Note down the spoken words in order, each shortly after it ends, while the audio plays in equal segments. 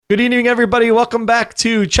Good evening, everybody. Welcome back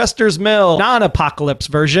to Chester's Mill, non-apocalypse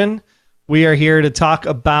version. We are here to talk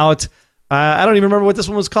about, I don't even remember what this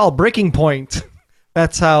one was called, Breaking Point.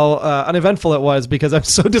 That's how uneventful it was, because I'm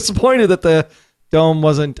so disappointed that the dome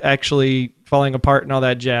wasn't actually falling apart and all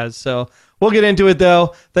that jazz. So we'll get into it,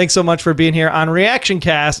 though. Thanks so much for being here on Reaction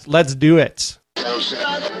Cast. Let's do it.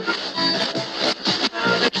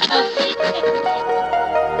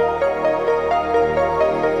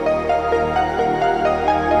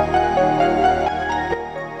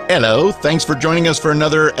 Hello, thanks for joining us for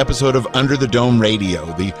another episode of Under the Dome Radio,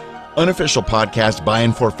 the unofficial podcast by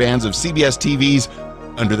and for fans of CBS TV's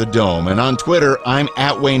Under the Dome. And on Twitter, I'm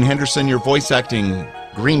at Wayne Henderson, your voice-acting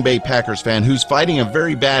Green Bay Packers fan who's fighting a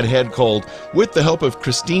very bad head cold with the help of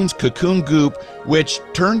Christine's Cocoon Goop, which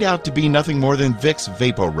turned out to be nothing more than Vicks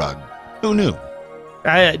Vapor Rub. Who knew?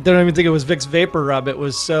 I don't even think it was Vicks Vapor Rub. It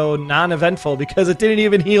was so non-eventful because it didn't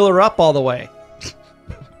even heal her up all the way.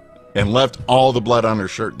 And left all the blood on her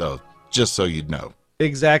shirt, though, just so you'd know.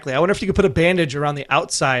 Exactly. I wonder if you could put a bandage around the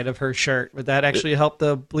outside of her shirt. Would that actually help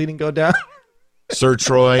the bleeding go down? Sir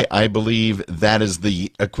Troy, I believe that is the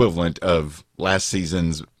equivalent of last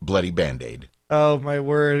season's bloody Band-Aid. Oh, my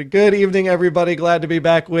word. Good evening, everybody. Glad to be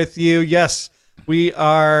back with you. Yes, we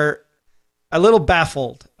are a little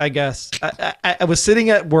baffled, I guess. I was sitting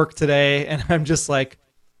at work today, and I'm just like,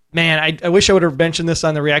 man, I wish I would have mentioned this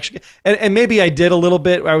on the reaction. And maybe I did a little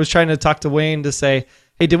bit. I was trying to talk to Wayne to say,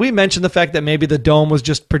 hey, did we mention the fact that maybe the dome was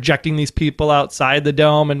just projecting these people outside the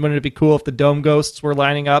dome? And wouldn't it be cool if the dome ghosts were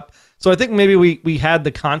lining up? So I think maybe we had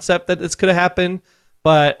the concept that this could have happened.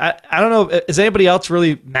 But I don't know. Is anybody else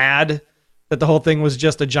really mad that the whole thing was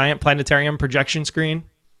just a giant planetarium projection screen?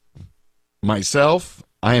 Myself,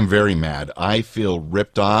 I am very mad. I feel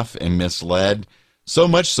ripped off and misled. So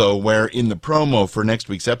much so where in the promo for next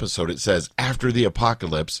week's episode, it says, after the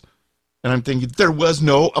apocalypse. And I'm thinking, there was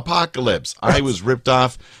no apocalypse. I was ripped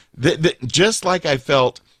off. Just like I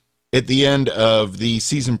felt at the end of the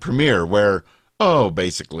season premiere where,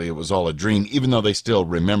 basically it was all a dream, even though they still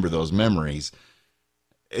remember those memories.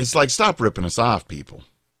 It's like, stop ripping us off, people.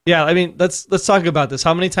 Yeah, I mean, let's talk about this.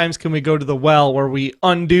 How many times can we go to the well where we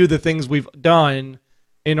undo the things we've done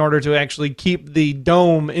in order to actually keep the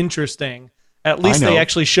dome interesting? At least they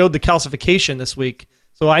actually showed the calcification this week.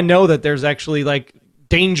 So I know that there's actually like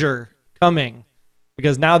danger coming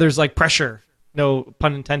because now there's like pressure. No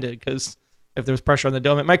pun intended, because if there's pressure on the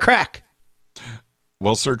dome, it might crack.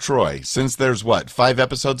 Well, Sir Troy, since there's 5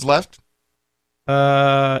 episodes left?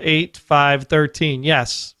 8, 5, 13.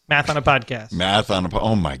 Yes. Math on a podcast.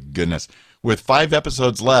 Oh my goodness. With 5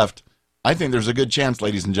 episodes left, I think there's a good chance,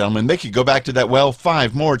 ladies and gentlemen, they could go back to that well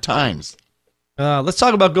 5 more times. Let's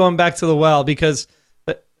talk about going back to the well, because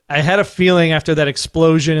I had a feeling after that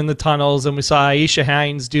explosion in the tunnels, and we saw Aisha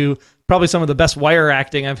Hines do probably some of the best wire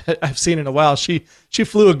acting I've seen in a while. She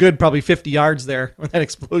flew a good probably 50 yards there when that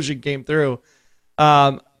explosion came through.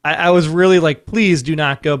 I was really like, please do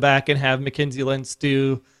not go back and have Mackenzie Lentz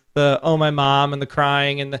do the "Oh my mom" and the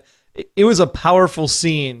crying, and it was a powerful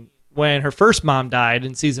scene when her first mom died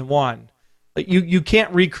in season 1. Like, you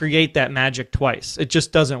can't recreate that magic twice. It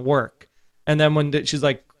just doesn't work. And then when she's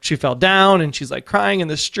like, she fell down and she's like crying in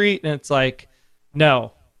the street, and it's like,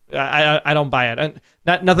 no, I don't buy it. And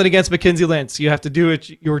nothing against Mackenzie Lentz. You have to do what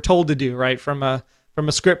you were told to do, right? From a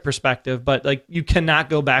script perspective, but like, you cannot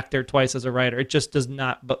go back there twice as a writer. It just does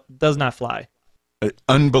not fly.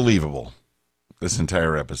 Unbelievable. This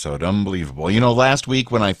entire episode, unbelievable. You know, last week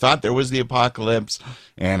when I thought there was the apocalypse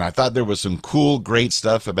and I thought there was some cool, great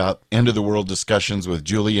stuff about end of the world discussions with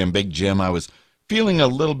Julie and Big Jim, I was feeling a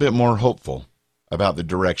little bit more hopeful about the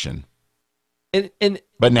direction.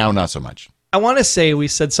 But now not so much. I want to say we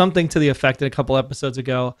said something to the effect a couple episodes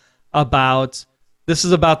ago about, this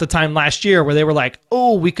is about the time last year where they were like,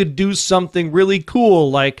 oh, we could do something really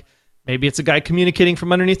cool. Like maybe it's a guy communicating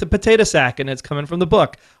from underneath a potato sack and it's coming from the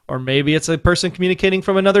book. Or maybe it's a person communicating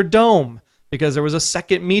from another dome because there was a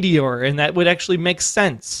second meteor, and that would actually make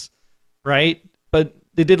sense, right? But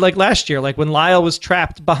they did like last year, like when Lyle was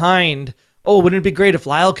trapped behind, wouldn't it be great if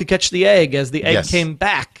Lyle could catch the egg as the egg came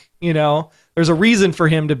back? You know, there's a reason for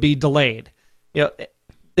him to be delayed. You know,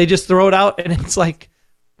 they just throw it out, and it's like,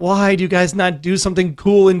 why do you guys not do something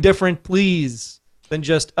cool and different, please? Than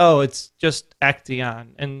just, it's just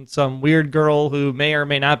Actaeon and some weird girl who may or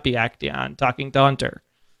may not be Actaeon talking to Hunter.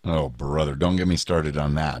 Oh, brother, don't get me started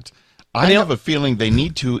on that. I have a feeling they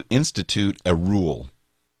need to institute a rule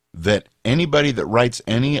that anybody that writes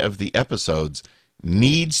any of the episodes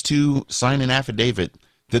needs to sign an affidavit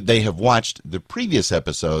that they have watched the previous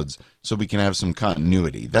episodes so we can have some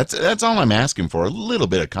continuity. That's all I'm asking for, a little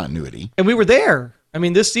bit of continuity. And we were there. I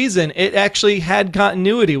mean, this season, it actually had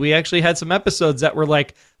continuity. We actually had some episodes that were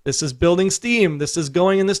like, this is building steam. This is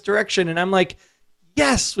going in this direction. And I'm like,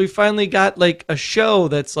 yes, we finally got like a show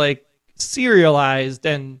that's like serialized.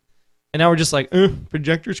 And now we're just like,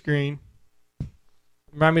 projector screen.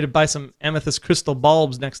 Remind me to buy some amethyst crystal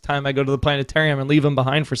bulbs next time I go to the planetarium and leave them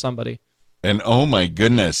behind for somebody. And oh my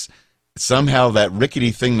goodness, somehow that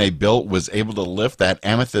rickety thing they built was able to lift that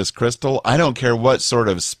amethyst crystal. I don't care what sort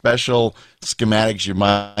of special schematics you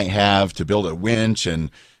might have to build a winch and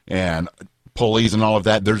pulleys and all of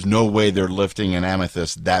that. There's no way they're lifting an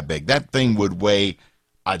amethyst that big. That thing would weigh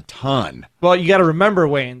a ton. Well, you got to remember,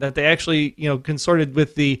 Wayne, that they actually, consorted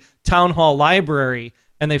with the town hall library,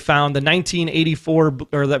 and they found the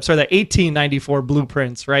 1894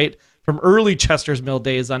 blueprints, right, from early Chester's Mill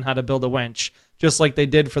days on how to build a winch, just like they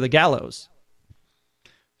did for the gallows.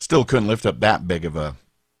 Still couldn't lift up that big of a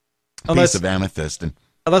piece of amethyst.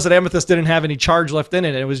 Unless an amethyst didn't have any charge left in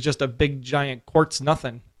it, it was just a big giant quartz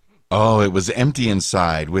nothing. Oh, it was empty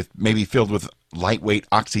inside, with maybe filled with lightweight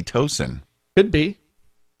oxytocin. Could be.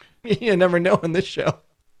 You never know in this show.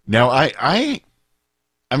 Now, I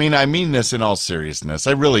mean this in all seriousness.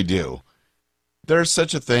 I really do. There's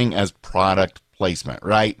such a thing as product placement,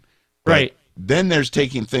 right? Right. Then there's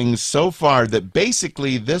taking things so far that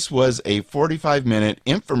basically this was a 45-minute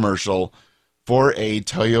infomercial for a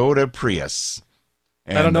Toyota Prius.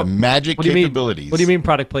 And I don't know. The magic capabilities. What do you mean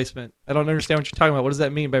product placement? I don't understand what you're talking about. What does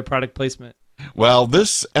that mean by product placement? Well,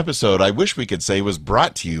 this episode, I wish we could say, was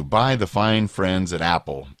brought to you by the fine friends at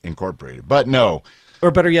Apple Incorporated. But no.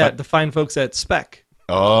 Or better yet, the fine folks at Spec.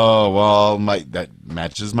 Oh, well, that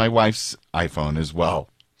matches my wife's iPhone as well.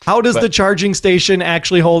 How does the charging station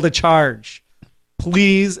actually hold a charge?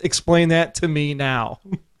 Please explain that to me now.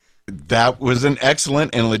 That was an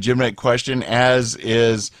excellent and legitimate question, as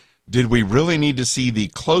is, did we really need to see the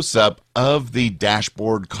close-up of the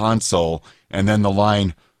dashboard console and then the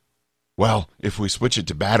line, well, if we switch it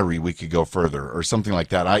to battery, we could go further, or something like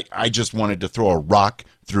that. I just wanted to throw a rock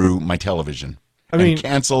through my television and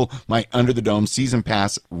cancel my Under the Dome season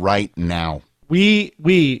pass right now.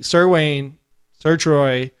 We, Sir Wayne, Sir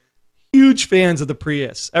Troy, huge fans of the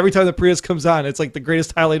Prius. Every time the Prius comes on, it's like the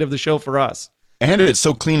greatest highlight of the show for us. And it's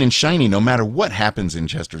so clean and shiny no matter what happens in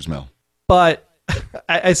Chester's Mill. But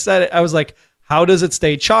I said it, I was like, how does it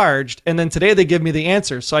stay charged? And then today they give me the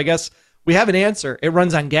answer. So I guess we have an answer. It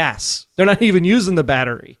runs on gas. They're not even using the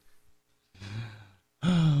battery.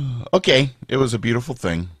 Okay, it was a beautiful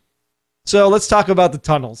thing. So let's talk about the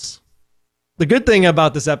tunnels. The good thing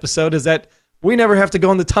about this episode is that we never have to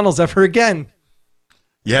go in the tunnels ever again.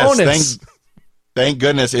 Yes, thank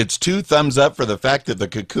goodness. It's 2 thumbs up for the fact that the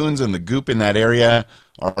cocoons and the goop in that area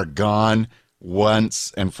are gone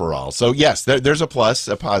once and for all. So yes, there's a plus,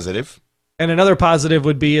 a positive. And another positive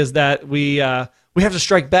would be is that we have to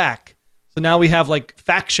strike back. So now we have like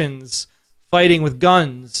factions fighting with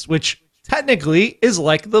guns, which technically is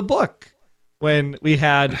like the book when we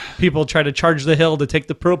had people try to charge the hill to take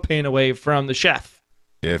the propane away from the chef.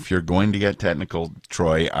 If you're going to get technical,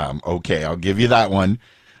 Troy, okay, I'll give you that one.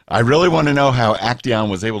 I really want to know how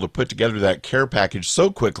Acteon was able to put together that care package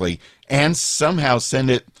so quickly and somehow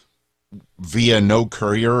send it via no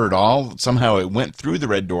courier at all. Somehow it went through the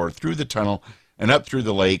red door, through the tunnel, and up through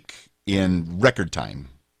the lake in record time.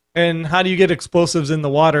 And how do you get explosives in the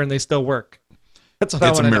water and they still work? That's what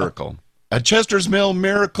I want to know. It's a miracle. A Chester's Mill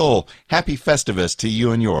miracle. Happy Festivus to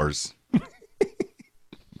you and yours.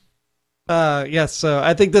 Yes, so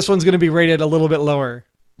I think this one's going to be rated a little bit lower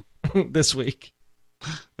this week.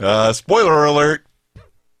 Spoiler alert.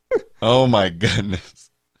 Oh my goodness.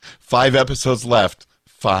 5 episodes left.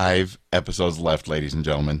 5 episodes left, ladies and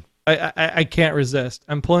gentlemen. I can't resist.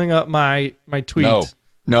 I'm pulling up my tweet.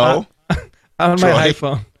 No. On Troy, my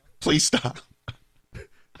iPhone. Please stop.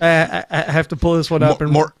 I have to pull this one up.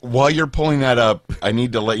 While you're pulling that up, I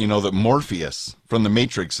need to let you know that Morpheus from The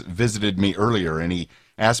Matrix visited me earlier, and he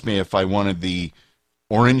asked me if I wanted the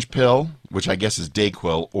orange pill, which I guess is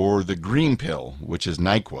Dayquil, or the green pill, which is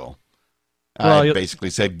NyQuil. Well, I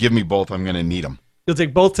basically said, give me both. I'm going to need them. You'll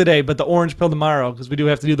take both today, but the orange pill tomorrow, because we do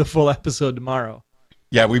have to do the full episode tomorrow.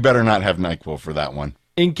 Yeah, we better not have NyQuil for that one.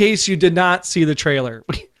 In case you did not see the trailer,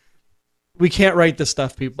 we can't write this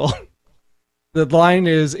stuff, people. The line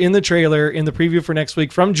is in the trailer, in the preview for next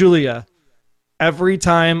week from Julia. Every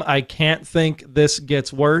time I can't think this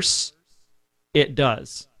gets worse, it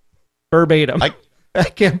does. Verbatim. I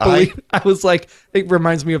can't believe I was like, it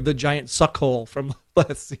reminds me of the giant suck hole from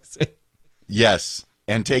last season. Yes,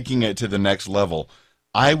 and taking it to the next level.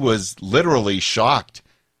 I was literally shocked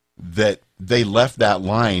that they left that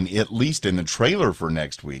line, at least in the trailer for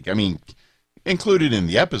next week. I mean, included in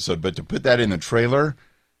the episode, but to put that in the trailer,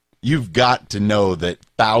 you've got to know that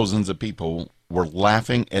thousands of people were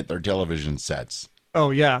laughing at their television sets.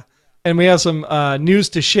 Oh, yeah. And we have some news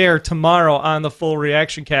to share tomorrow on the Full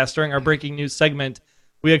Reaction Cast during our breaking news segment.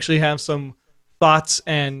 We actually have some thoughts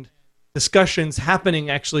and discussions happening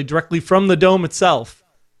actually directly from the Dome itself.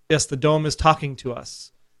 Yes, the Dome is talking to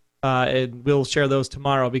us. And we'll share those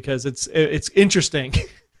tomorrow because it's interesting,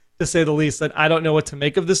 to say the least. That I don't know what to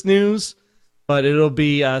make of this news, but it'll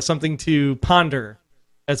be something to ponder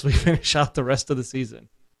as we finish out the rest of the season.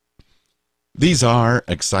 These are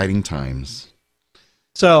exciting times.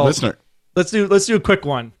 So, listener, let's do a quick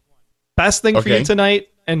one. Best thing for you tonight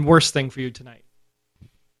and worst thing for you tonight.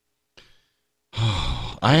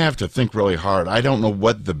 I have to think really hard. I don't know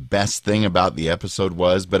what the best thing about the episode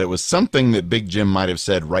was, but it was something that Big Jim might have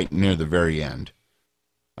said right near the very end.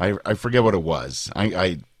 I forget what it was.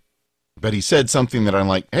 But he said something that I'm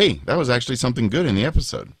like, hey, that was actually something good in the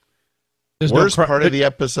episode. Worst part of the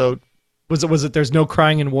episode. Was it there's no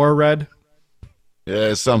crying in war, Red?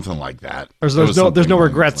 Yeah, something like that. There's no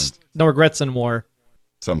regrets. No regrets in war.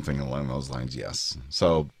 Something along those lines, yes.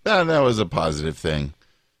 So that was a positive thing.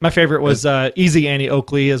 My favorite was Easy Annie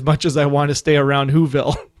Oakley, as much as I want to stay around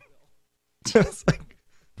Whoville.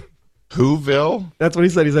 Whoville? That's what he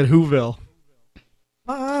said. He said Whoville.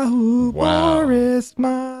 My Who wow. chorus,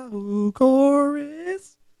 my Who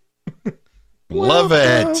chorus. Love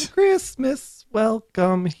it. Christmas,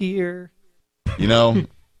 welcome here. You know,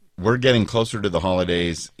 we're getting closer to the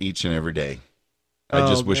holidays each and every day. I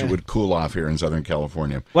just wish it would cool off here in Southern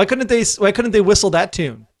California. Why couldn't they whistle that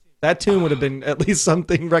tune? That tune would have been at least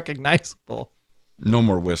something recognizable. No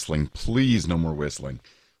more whistling. Please, no more whistling.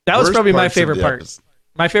 That was probably my favorite part.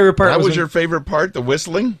 My favorite part was your favorite part, the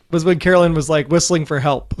whistling? Was when Carolyn was like whistling for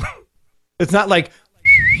help. It's not like,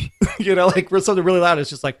 like something really loud.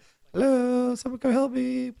 It's just like, hello, someone come help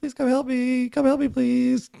me. Please come help me. Come help me,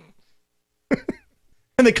 please.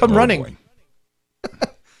 And they come running.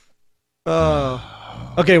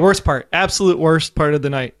 Okay, worst part. Absolute worst part of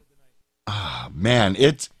the night. Man,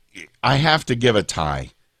 I have to give a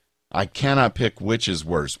tie. I cannot pick which is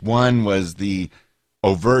worse. One was the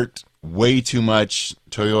overt, way too much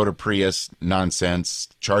Toyota Prius nonsense,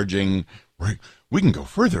 charging. We can go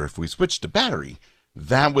further if we switch to battery.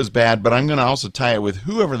 That was bad, but I'm going to also tie it with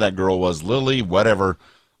whoever that girl was, Lily, whatever,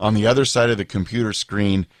 on the other side of the computer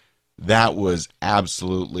screen. That was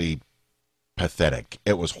absolutely pathetic.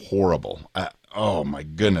 It was horrible. Oh, my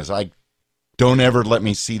goodness. Don't ever let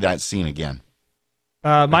me see that scene again.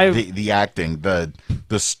 The acting, the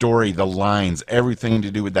story, the lines, everything to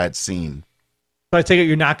do with that scene. So I take it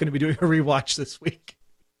you're not going to be doing a rewatch this week.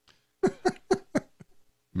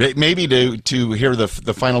 Maybe to hear the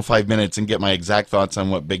final 5 minutes and get my exact thoughts on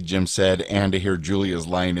what Big Jim said, and to hear Julia's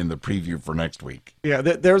line in the preview for next week. Yeah,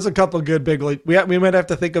 there's a couple good big. We might have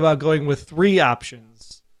to think about going with 3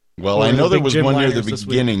 options. Well, I know there was one near the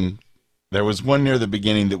beginning. There was one near the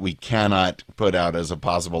beginning that we cannot put out as a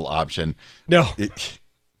possible option. No.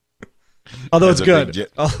 Although it's good.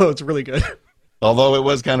 Although it's really good. Although it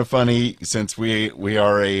was kind of funny, since we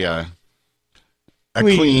are a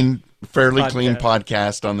fairly clean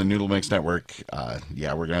podcast on the Noodle Mix Network. We're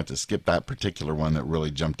going to have to skip that particular one that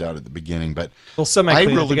really jumped out at the beginning. But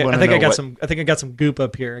semi-clean. I think I got some goop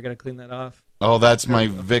up here. I got to clean that off. Oh, that's my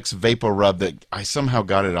Vicks VapoRub that I somehow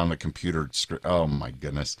got it on the computer. Oh my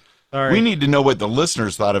goodness. Sorry. We need to know what the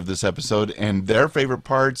listeners thought of this episode and their favorite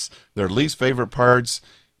parts, their least favorite parts,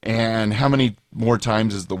 and how many more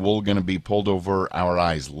times is the wool going to be pulled over our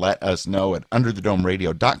eyes. Let us know at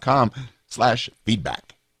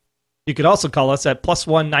underthedomeradio.com/feedback. You could also call us at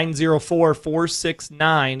 +1 904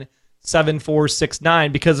 469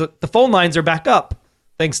 7469 because the phone lines are back up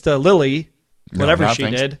thanks to Lily, whatever she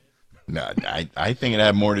did. No, I think it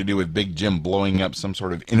had more to do with Big Jim blowing up some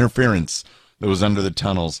sort of interference that was under the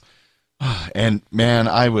tunnels. And man,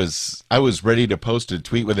 I was ready to post a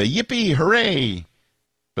tweet with a yippee, hooray!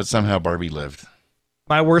 But somehow Barbie lived.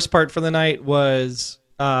 My worst part for the night was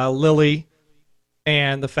Lily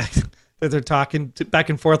and the fact that they're talking back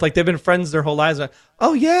and forth like they've been friends their whole lives.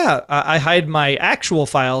 Oh yeah, I hide my actual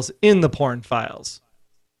files in the porn files.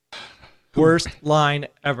 Worst line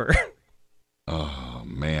ever. Oh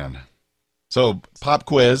man. So pop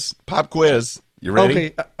quiz. You ready?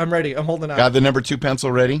 Okay, I'm ready. I'm holding on. Got the number 2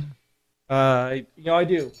 pencil ready? I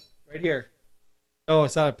do. Right here. Oh,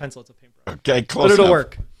 it's not a pencil, it's a paintbrush. Okay, close But it'll enough.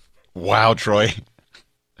 work. Wow, Troy.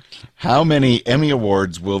 How many Emmy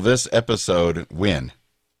Awards will this episode win?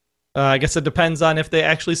 I guess it depends on if they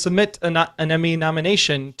actually submit an Emmy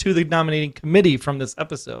nomination to the nominating committee from this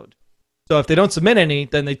episode. So if they don't submit any,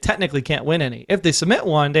 then they technically can't win any. If they submit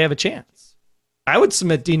one, they have a chance. I would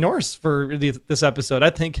submit Dean Norris for this episode. I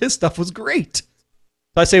think his stuff was great. So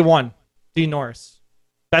I say 1, Dean Norris.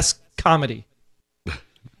 Best comedy.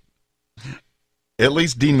 At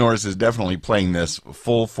least Dean Norris is definitely playing this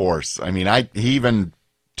full force. I mean, he even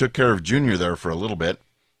took care of Junior there for a little bit.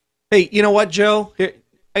 Hey, you know what, Joe? Here,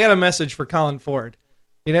 I got a message for Colin Ford.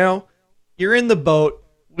 You know, you're in the boat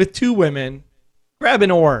with 2 women. Grab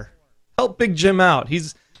an oar. Help Big Jim out.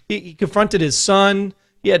 He confronted his son.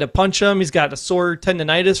 He had to punch him. He's got a sore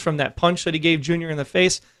tendonitis from that punch that he gave Junior in the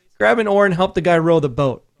face. Grab an oar and help the guy row the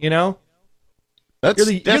boat, you know? You're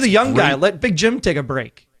the young guy. Let Big Jim take a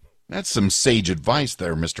break. That's some sage advice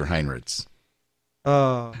there, Mr. Heinrichs.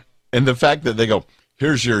 Oh. And the fact that they go,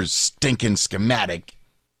 here's your stinking schematic.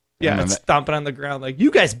 Yeah, and stomping on the ground like,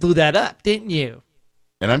 you guys blew that up, didn't you?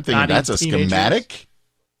 And I'm thinking, that's a schematic?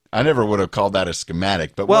 I never would have called that a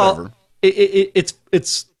schematic, but whatever.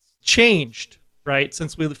 It's changed, right,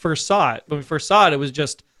 since we first saw it. When we first saw it, it was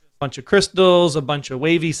just a bunch of crystals, a bunch of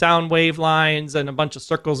wavy sound wave lines, and a bunch of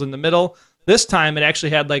circles in the middle. This time, it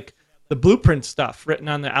actually had like the blueprint stuff written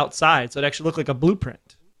on the outside, so it actually looked like a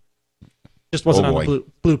blueprint. Just wasn't on the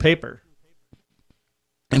blue paper.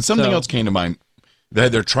 And something else came to mind.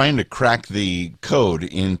 They're trying to crack the code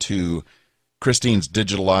into Christine's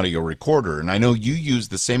digital audio recorder, and I know you use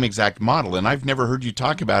the same exact model, and I've never heard you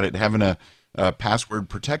talk about it having a password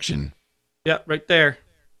protection. Yeah, right there.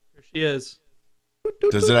 There she is.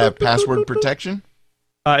 Does it have password protection?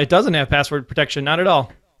 It doesn't have password protection, not at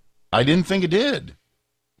all. I didn't think it did.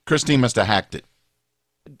 Christine must have hacked it.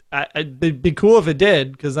 It'd be cool if it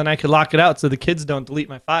did, because then I could lock it out so the kids don't delete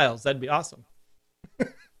my files. That'd be awesome.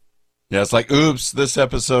 Yeah, it's like, oops, this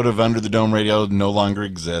episode of Under the Dome Radio no longer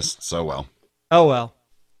exists. Oh, well. Oh, well.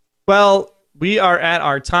 Well, we are at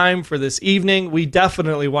our time for this evening. We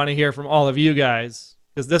definitely want to hear from all of you guys,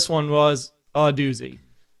 because this one was a doozy.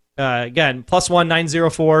 Again, +1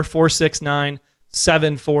 904 469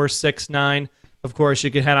 7469. Of course,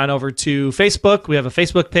 you can head on over to Facebook. We have a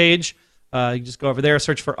Facebook page. You can just go over there,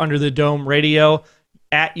 search for Under the Dome Radio.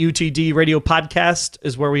 At UTD Radio Podcast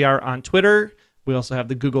is where we are on Twitter. We also have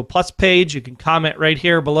the Google Plus page. You can comment right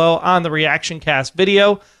here below on the Reaction Cast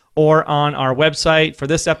video or on our website for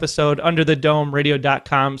this episode,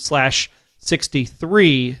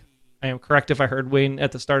 underthedomeradio.com/63. I am correct if I heard Wayne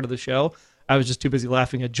at the start of the show. I was just too busy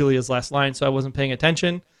laughing at Julia's last line, so I wasn't paying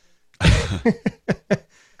attention.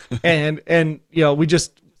 And you know, we do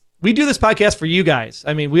this podcast for you guys.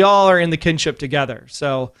 I mean, we all are in the kinship together.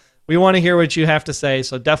 So we want to hear what you have to say.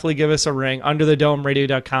 So definitely give us a ring,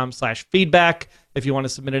 underthedomeradio.com/feedback. If you want to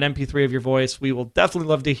submit an MP3 of your voice, we will definitely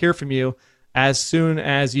love to hear from you as soon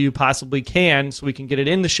as you possibly can, so we can get it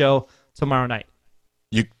in the show tomorrow night.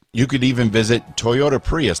 You could even visit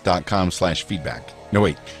toyotaprius.com/feedback. No,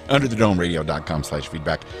 wait,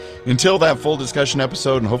 underthedomeradio.com/feedback. Until that full discussion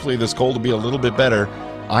episode, and hopefully this cold will be a little bit better,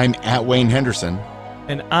 I'm at Wayne Henderson.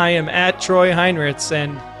 And I am at Troy Heinrichs,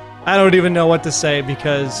 and I don't even know what to say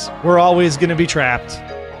because we're always going to be trapped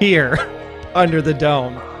here under the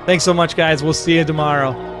dome. Thanks so much, guys. We'll see you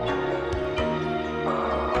tomorrow.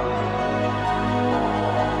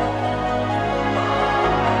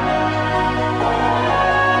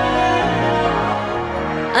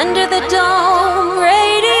 Under the Dome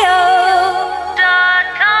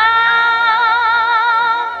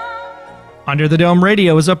Radio.com. Under the Dome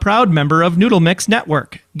Radio is a proud member of Noodle Mix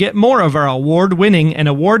Network. Get more of our award-winning and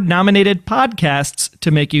award-nominated podcasts to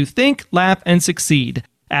make you think, laugh, and succeed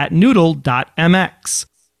at noodle.mx.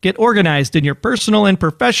 Get organized in your personal and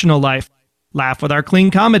professional life. Laugh with our clean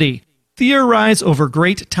comedy. Theorize over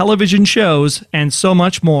great television shows and so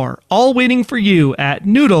much more. All waiting for you at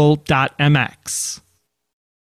noodle.mx.